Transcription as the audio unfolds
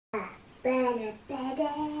Hello.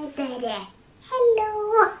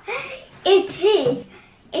 It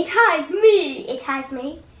has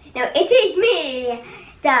me. No, it is me.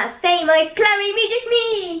 The famous Chloe,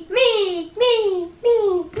 me.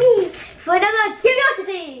 For another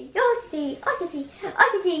curiosity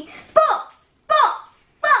box.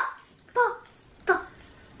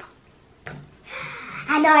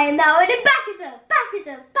 And I am now an ambassador.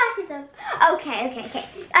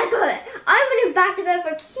 Okay. I got it. I'm an ambassador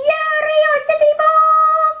for Curiosity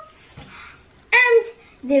Box. And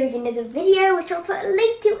there is another video which I'll put a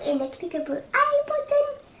link to in the clickable I button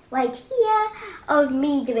right here of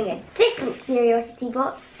me doing a different Curiosity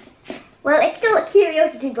Box. Well, it's still a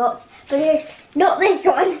Curiosity Box, but it's not this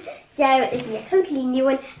one. So this is a totally new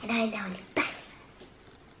one, and I am now an ambassador.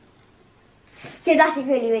 So that is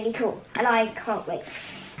really cool, and I can't wait.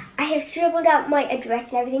 I have scribbled out my address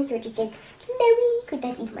and everything, so it just says Chloe, because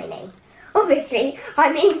that is my name. Obviously,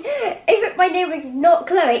 I mean, if my name was not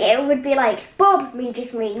Chloe, it would be like Bob, me,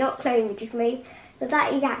 just me, not Chloe, me, just me. But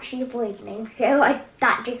that is actually a boy's name, so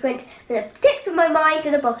that just went from the tips of my mind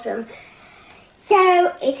to the bottom.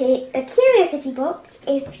 So it is a Curiosity Box.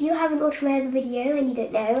 If you haven't watched my other video and you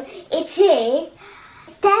don't know, it is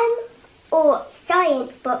STEM or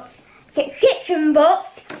Science Box subscription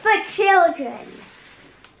box for children.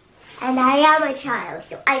 And I am a child,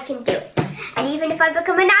 so I can do it. And even if I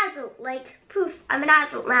become an adult, like proof I'm an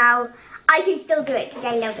adult now, I can still do it because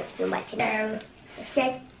I love it so much. Now, it's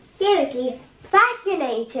just seriously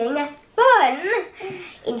fascinating fun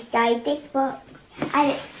inside this box.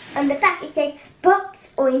 And it's, on the back it says, box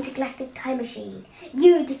or intergalactic time machine.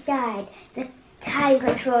 You decide. The time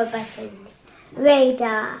control buttons,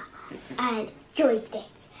 radar, and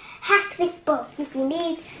joysticks. Hack this box if you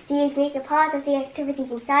need to use me as a part of the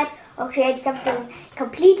activities inside or create something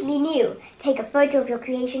completely new. Take a photo of your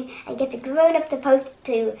creation and get a grown-up to post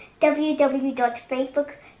to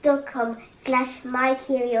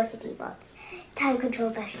www.facebook.com/mycuriositybox. Time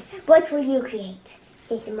control button. What will you create?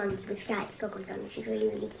 Says the monkey with flight goggles on, which is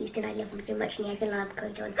really cute, and I love him so much, and he has a lab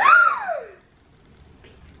coat on.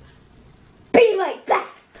 Be right back!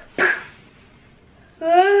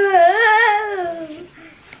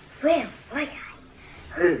 Where was I?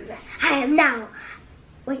 I am now.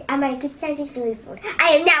 Am I a good scientist or evil?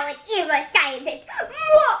 I am now an evil scientist.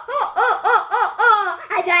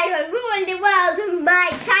 And I will rule the world with my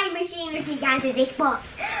time machine, which is out of this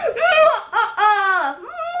box. I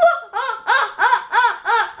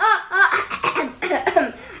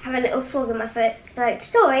have a little frog in my throat.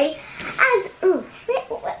 Sorry. And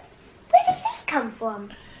where does this come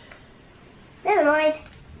from? Never mind.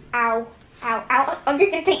 Ow. I'm just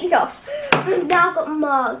going to take these off. I've now got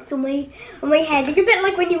marks on my head. It's a bit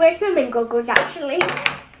like when you wear swimming goggles, actually.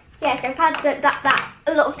 Yes, I've had that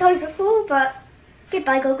a lot of times before, but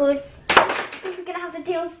goodbye goggles. We're going to have to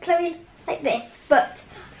deal with Chloe like this, but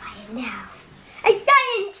I am now a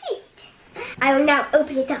scientist. I will now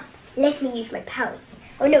open it up. Let me use my powers.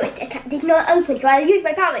 Oh no, it did not open, so I'll use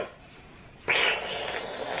my powers.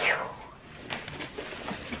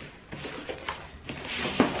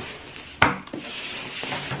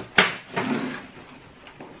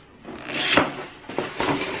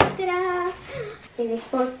 So this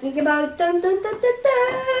box is about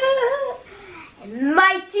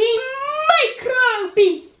mighty micro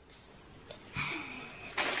beasts.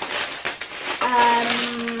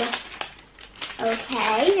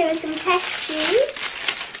 Okay, there are some test tubes,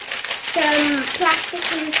 some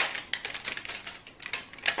plastic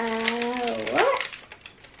what?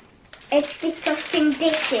 It's disgusting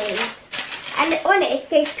dishes, and on it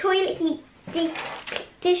says toilet seat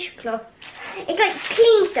dishcloth. It's like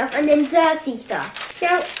clean stuff and then dirty stuff.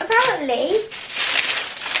 So apparently,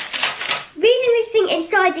 reading this thing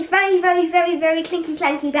inside this very clinky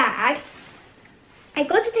clanky bag, I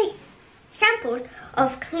got to take samples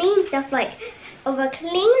of clean stuff, like of a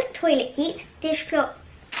clean toilet seat, dishcloth,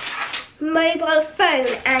 mobile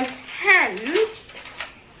phone and hands.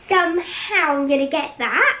 Somehow I'm gonna get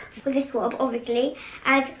that with a swab, obviously,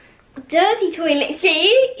 and dirty toilet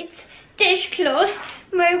seat, dishcloth,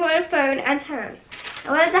 mobile phone and hands.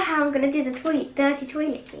 I wonder how I'm going to do the dirty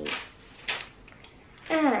toilet seat.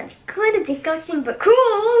 It's kind of disgusting but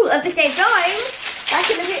cool at the same time. That's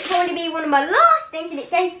going to probably be one of my last things, and it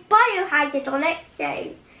says biohazard on it,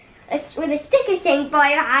 so it's with a sticker saying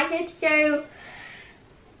biohazard, so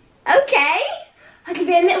okay. I can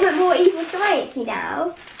be a little bit more evil sciencey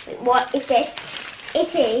now. What is this?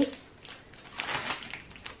 It is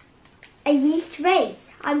a yeast race.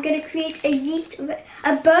 I'm going to create a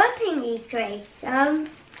burping yeast race. Kind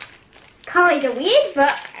of weird,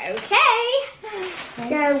 but okay.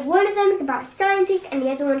 So one of them is about a scientist and the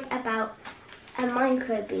other one is about a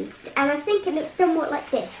micro beast. And I think it looks somewhat like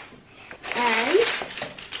this. And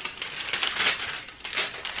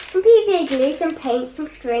some PVA glue, some paint, some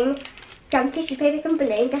string, some tissue paper, some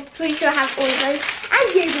balloons. I'm pretty sure I have all of those.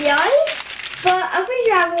 And googly eyes. But I'm pretty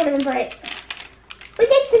sure I have all of them, but we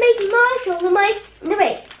get to make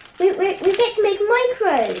we get to make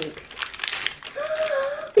microbes.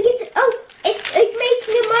 We get to, it's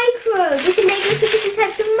making a microbe. We can make lots of different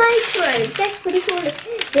types of microbes. That's pretty cool.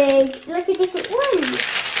 There's lots of different ones.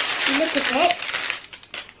 Look at it.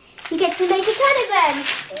 You get to make a ton of them.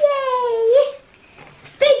 Yay!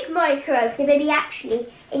 Big microbes. So they'd be actually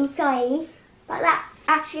in size like that.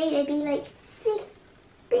 Actually, they'd be like this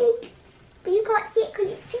big. But you can't see it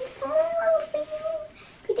because it's too small for you.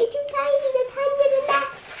 Because they're too tiny. They're tinier than that.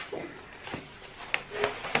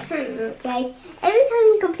 It says, every time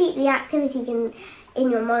you complete the activities in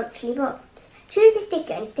your monthly box, choose a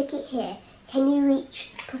sticker and stick it here. Can you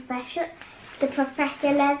reach the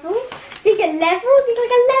professor level? There's a level? It's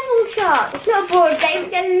like a level chart. It's not a board game,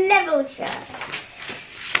 it's a level chart.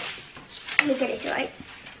 Let me get it right.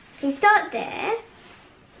 You start there.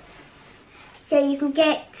 So you can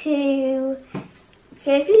get to,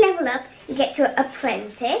 so if you level up, you get to an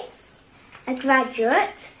apprentice, a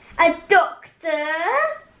graduate, a doctor,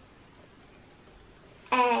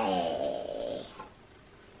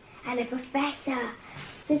 and a professor.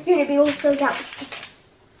 So soon it'll be all filled out with stickers.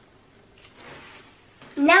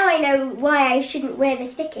 Now I know why I shouldn't wear the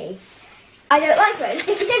stickers. I don't like wearing the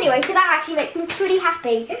stickers anyway, so that actually makes me pretty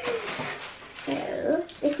happy. So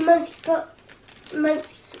this month's got Molly.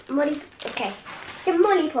 Okay, it's a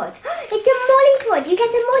Molly pod. It's a Molly pod. You get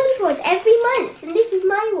a Molly pod every month, and this is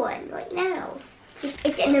my one right now.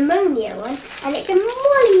 It's an ammonia one, and it's a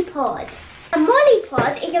Molly pod. A Molly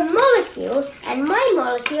pod is a molecule, and my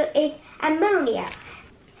molecule is ammonia.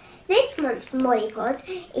 This month's Molly pod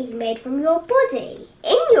is made from your body.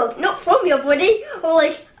 Not from your body, or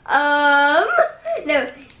like,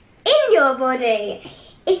 no, in your body.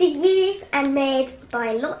 It is used and made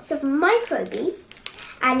by lots of micro beasts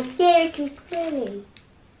and seriously scary.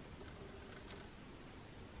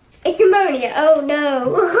 It's ammonia, oh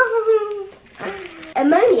no.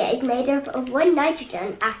 Ammonia is made up of one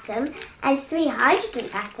nitrogen atom and 3 hydrogen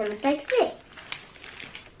atoms like this.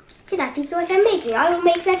 So that is what I'm making. I will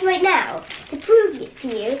make that right now to prove it to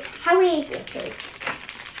you how easy it is.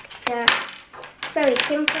 So, very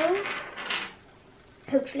simple,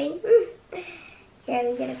 hopefully. So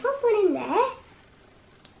we're going to pop one in there.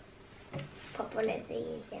 Pop one of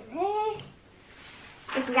these in there.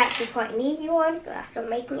 This is actually quite an easy one, so that's why I'm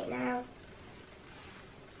making it now.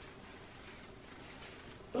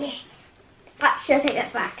 Yeah. Actually, I take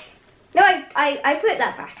that back. No, I put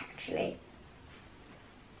that back actually.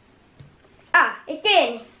 Ah, it's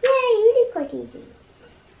in. Yay, it is quite easy.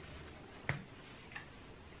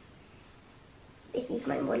 This is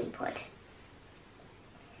my Molly pod,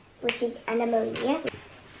 which is an ammonia.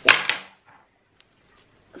 So,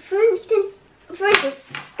 for instance,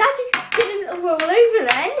 that just did a little roll over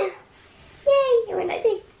then. Yay, it went like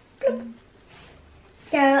this. Bloop.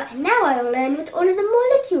 So now I will learn what all of the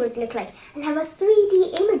molecules look like and have a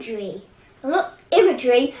 3D imagery. Well, not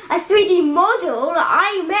imagery, a 3D model that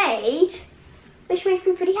I made, which makes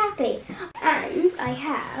me pretty happy. And I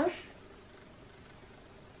have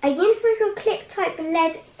a universal clip type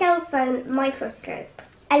LED cell phone microscope,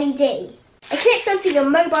 LED. It clips onto your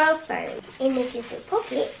mobile phone in this little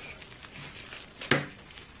pocket.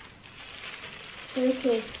 Here it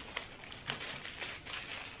is.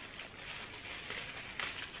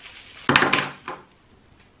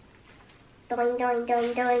 Doing, doing,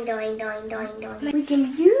 doing, doing, doing, doing, doing, doing. We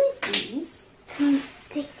can use these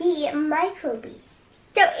to see microbes.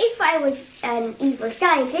 So if I was an evil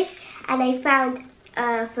scientist and I found,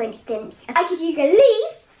 for instance, I could use a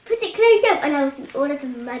leaf, put it close up, and I'll see all of the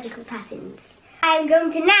magical patterns. I'm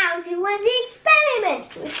going to now do one of the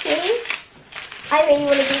experiments, which is, I really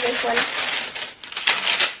want to do this one.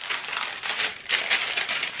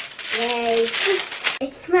 Yay.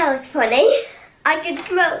 It smells funny. I can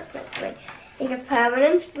smell something. It's a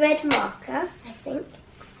permanent red marker, I think.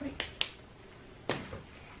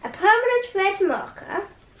 A permanent red marker,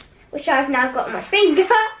 which I've now got on my finger.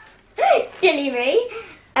 Silly me.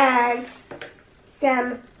 And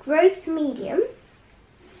some growth medium.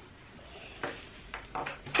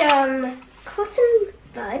 Some cotton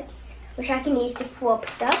buds, which I can use to swab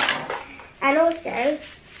stuff. And also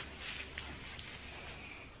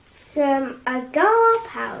some agar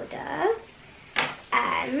powder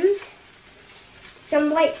and some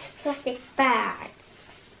white plastic bags.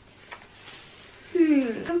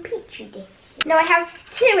 Some petri dish. Now I have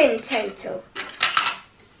 2 in total.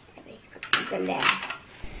 Put them there.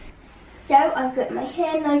 So I've got my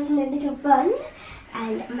hair nice in a little bun,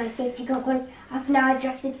 and my safety goggles I've now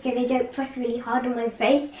adjusted so they don't press really hard on my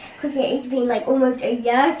face, because it has been like almost a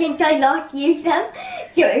year since I last used them,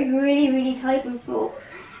 so it's really tight and small.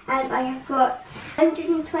 And I have got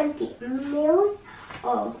 120 ml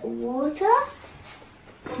of water,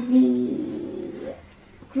 the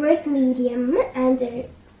growth medium and a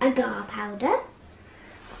agar powder,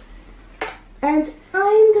 and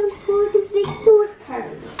I'm going to pour it into this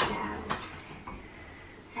saucepan now.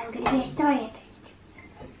 I'm going to be a scientist.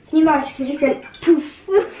 Can you imagine if I just went poof,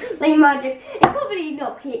 like magic? It's probably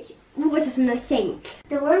not, because it's water from the sink.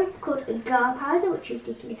 The one's called agar powder, which is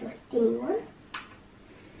this little skinny one.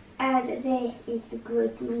 And this is the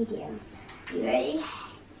growth medium. You ready?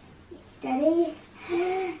 Steady.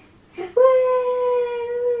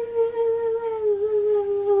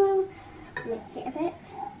 Mix it a bit.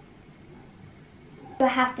 I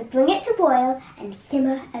have to bring it to boil and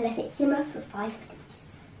simmer and let it simmer for 5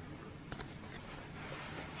 minutes.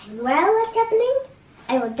 And while that's happening,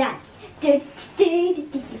 I will dance. So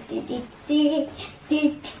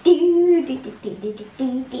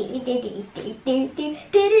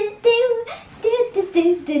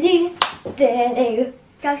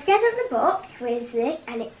I've set up the box with this,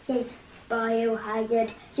 and it says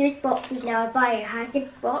biohazard. So this box is now a biohazard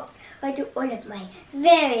box. I do all of my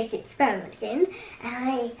various experiments in, and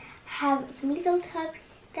I have some little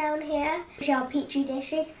tubs down here, which are petri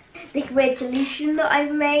dishes. This weird solution that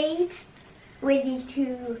I've made with these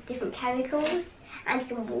 2 different chemicals and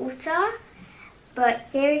some water, but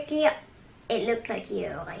seriously, it looks like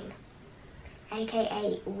urine,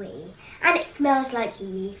 aka wee, and it smells like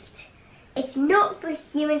yeast. It's not for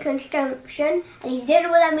human consumption, and if you don't know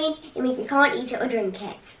what that means, it means you can't eat it or drink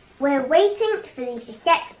it. We're waiting for these to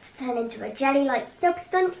set to turn into a jelly-like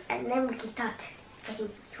substance, and then we can start getting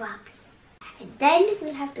some swabs. And then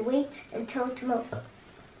we'll have to wait until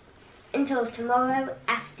tomorrow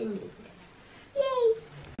afternoon. Yay!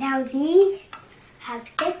 Now these have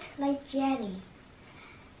set like jelly.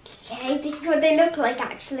 Okay, this is what they look like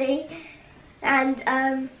actually. And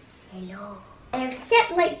hello. They have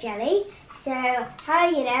set like jelly, so how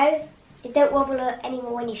you know they don't wobble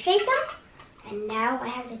anymore when you shake them. And now I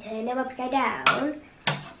have to turn them upside down,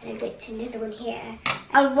 and I'll get to another one here.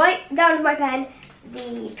 I'll write down with my pen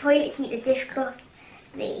the toilet seat, the dishcloth,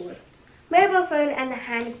 the mobile phone and the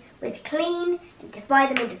hands with clean, and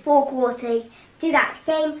divide them into 4 quarters. Do that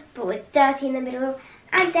same, but with dirty in the middle,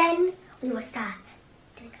 and then we will start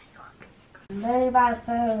doing our swabs. Mobile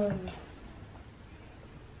phone.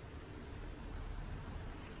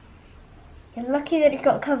 You're lucky that it's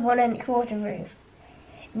got a cover on and it's waterproof.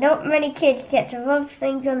 Not many kids get to rub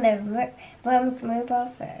things on their mum's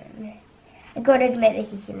mobile phone. I've got to admit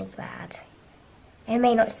this isn't as bad. It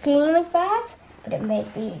may not seem as bad, but it may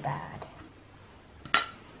be bad.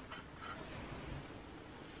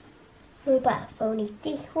 Mobile phone is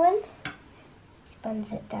this one.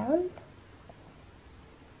 Spins it down.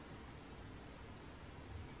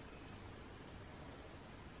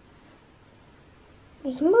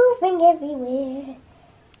 It's moving everywhere.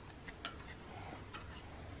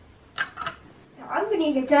 So I'm going to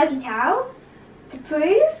use a dirty towel to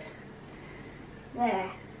prove.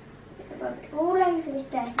 There. Rub it all over this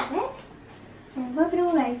dirty bit. And rub it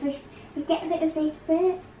all over. Just get a bit of this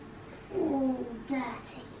bit. Oh,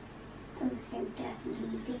 dirty. Oh, so dirty.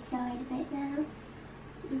 Leave this side a bit now.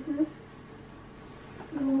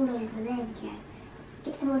 All over. There we go.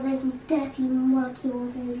 Get some of those dirty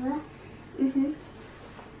molecules over.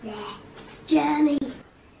 There. Germy.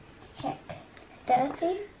 Check.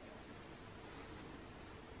 Dirty.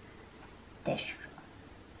 Dish.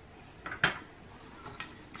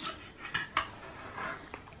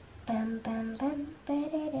 Bam bam bam.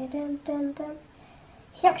 Ba-da-da-dum dum dum.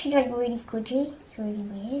 It's actually like really squidgy. It's really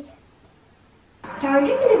weird. So I'm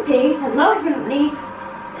just going to do, last but not least,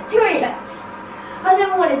 the toilet. I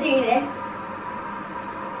don't want to do this.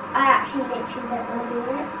 I actually literally don't want to do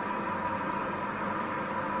it.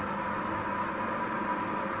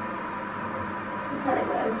 How it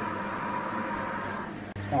goes.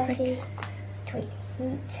 Dirty toilet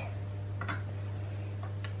seat.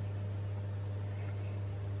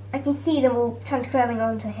 I can see them all transferring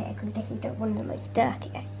onto here because this is one of the most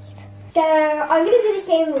dirtiest. So I'm going to do the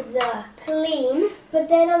same with the clean, but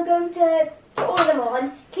then I'm going to put all of them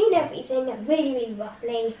on, clean everything really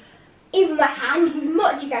roughly, even my hands as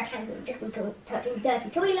much as I can, just touching the dirty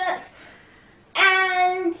toilet.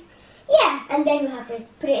 And yeah, and then we'll have to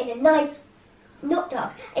put it in a nice, not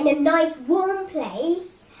dark, in a nice warm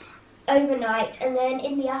place overnight, and then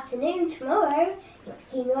in the afternoon tomorrow, you'll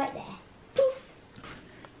see me right there. Poof.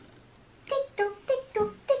 Tick-tock,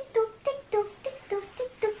 tick-tock, tick-tock, tick-tock, tick-tock,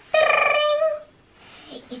 tick-tock,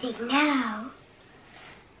 ding! It is now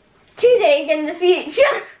 2 days in the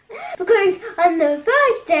future. Because on the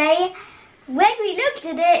first day, when we looked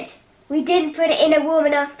at it, we didn't put it in a warm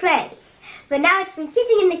enough place. But now it's been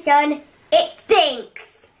sitting in the sun, it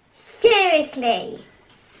stinks. Seriously.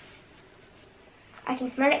 I can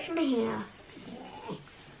smell it from here.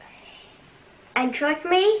 And trust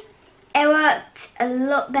me, it worked a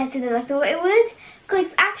lot better than I thought it would.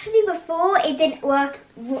 Because actually before, it didn't work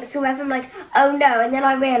whatsoever. I'm like, oh no. And then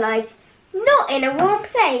I realised, not in a warm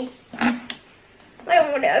place. I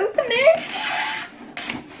don't want to open this.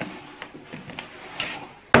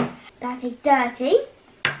 That is dirty.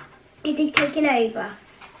 It is taken over.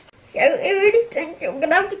 So it really stinks. I'm going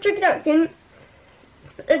to have to check it out soon.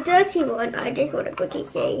 The dirty one, I just want to quickly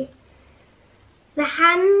see. The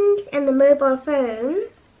hands and the mobile phone.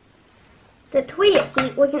 The toilet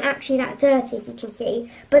seat wasn't actually that dirty, as you can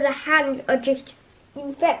see. But the hands are just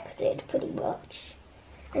infected, pretty much.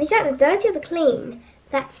 And is that the dirty or the clean?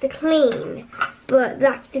 That's the clean. But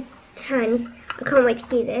that's the hands. I can't wait to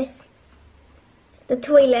see this. The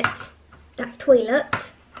toilet. That's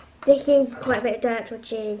toilet. This is quite a bit of dirt,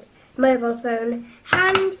 which is mobile phone.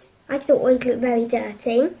 Hands, I thought always looked very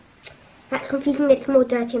dirty. That's confusing that it's more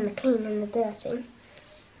dirty in the clean than the dirty.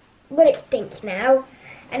 But it stinks now.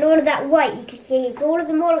 And all of that white you can see is all of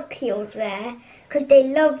the molecules there, because they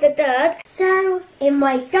love the dirt. So, in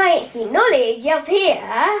my sciencey knowledge up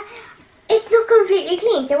here, it's not completely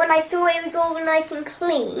clean. So when I thought it was all nice and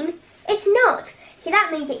clean, it's not. So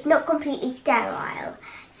that means it's not completely sterile.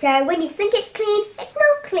 So when you think it's clean, it's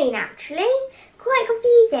not clean actually. Quite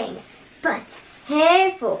confusing. But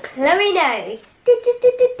here for Chloe Knows.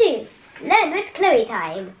 Learn with Chloe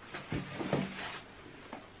time.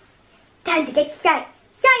 Time to get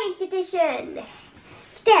Science edition.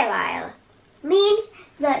 Sterile means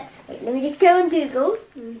that, wait, let me just go on Google.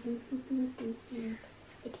 Wait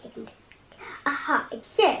a second. Aha, it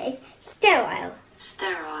says sterile.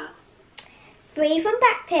 Sterile. Free from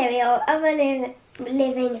bacteria or other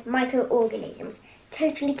living microorganisms.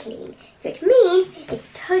 Totally clean. So it means it's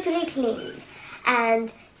totally clean.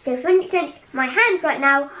 And so for instance, my hands right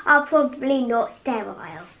now are probably not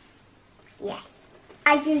sterile. Yes.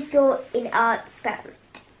 As you saw in our experiment.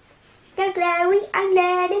 Go Chloe, I'm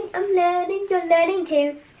learning, you're learning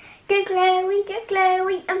too. Go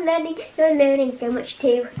Chloe, I'm learning, you're learning so much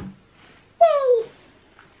too. Yay!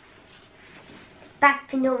 Back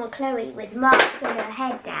to normal Chloe with marks on her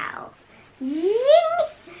head now. Zing!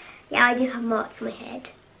 Yeah, I do have marks on my head.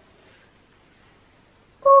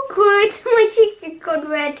 Awkward, my cheeks have gone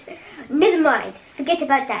red. Never mind, forget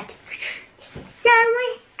about that. So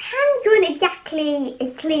my hands weren't exactly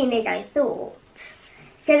as clean as I thought.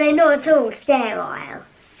 So they're not at all sterile.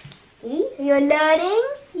 See, you're learning,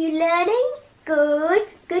 Good,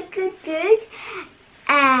 good, good, good.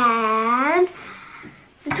 And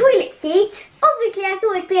the toilet seat, obviously I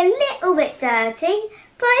thought it'd be a little bit dirty,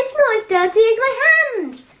 but it's not as dirty as my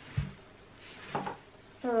hands.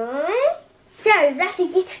 So that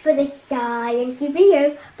is it for the science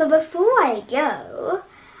video. But before I go,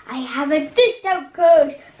 I have a discount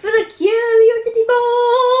code for the Curiosity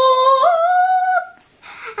Box.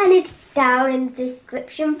 And it's down in the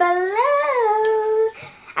description below.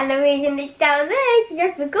 And the reason it's down there is because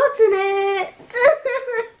I've forgotten it.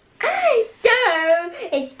 So,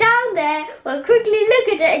 it's down there. We'll quickly look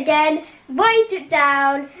at it again, write it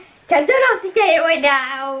down. So I don't have to say it right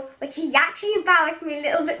now, which has actually embarrassed me a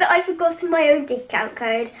little bit that I've forgotten my own discount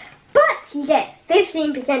code. But you get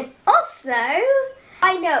 15% off though.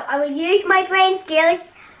 I know, I will use my brain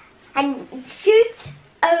skills and shoot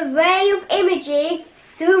a ray of images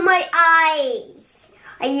through my eyes.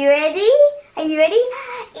 Are you ready? Are you ready?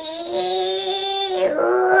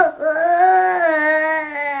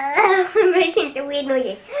 I'm making some weird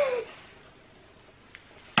noises.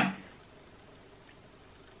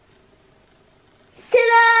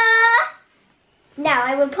 Ta-da! Now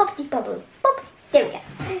I will pop this bubble. Pop. There we go.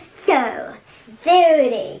 So, there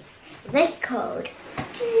it is. This code.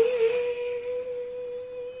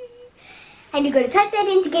 And you're going to type that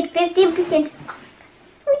in to get 15% off.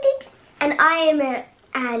 And I am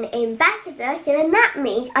an ambassador, so then that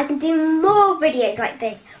means I can do more videos like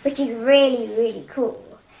this, which is really, really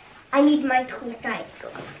cool. I need my cool science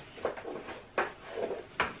glasses.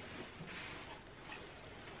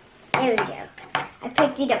 There we go. I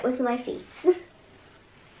picked it up with my feet.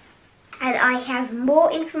 And I have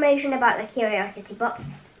more information about the Curiosity Box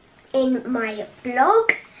in my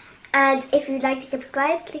blog And if you'd like to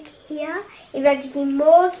subscribe, click here. If you'd like to see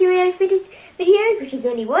more curious videos, which is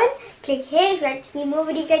only one, click here. If you'd like to see more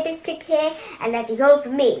videos like this, click here. And that is all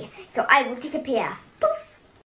from me. So I will disappear.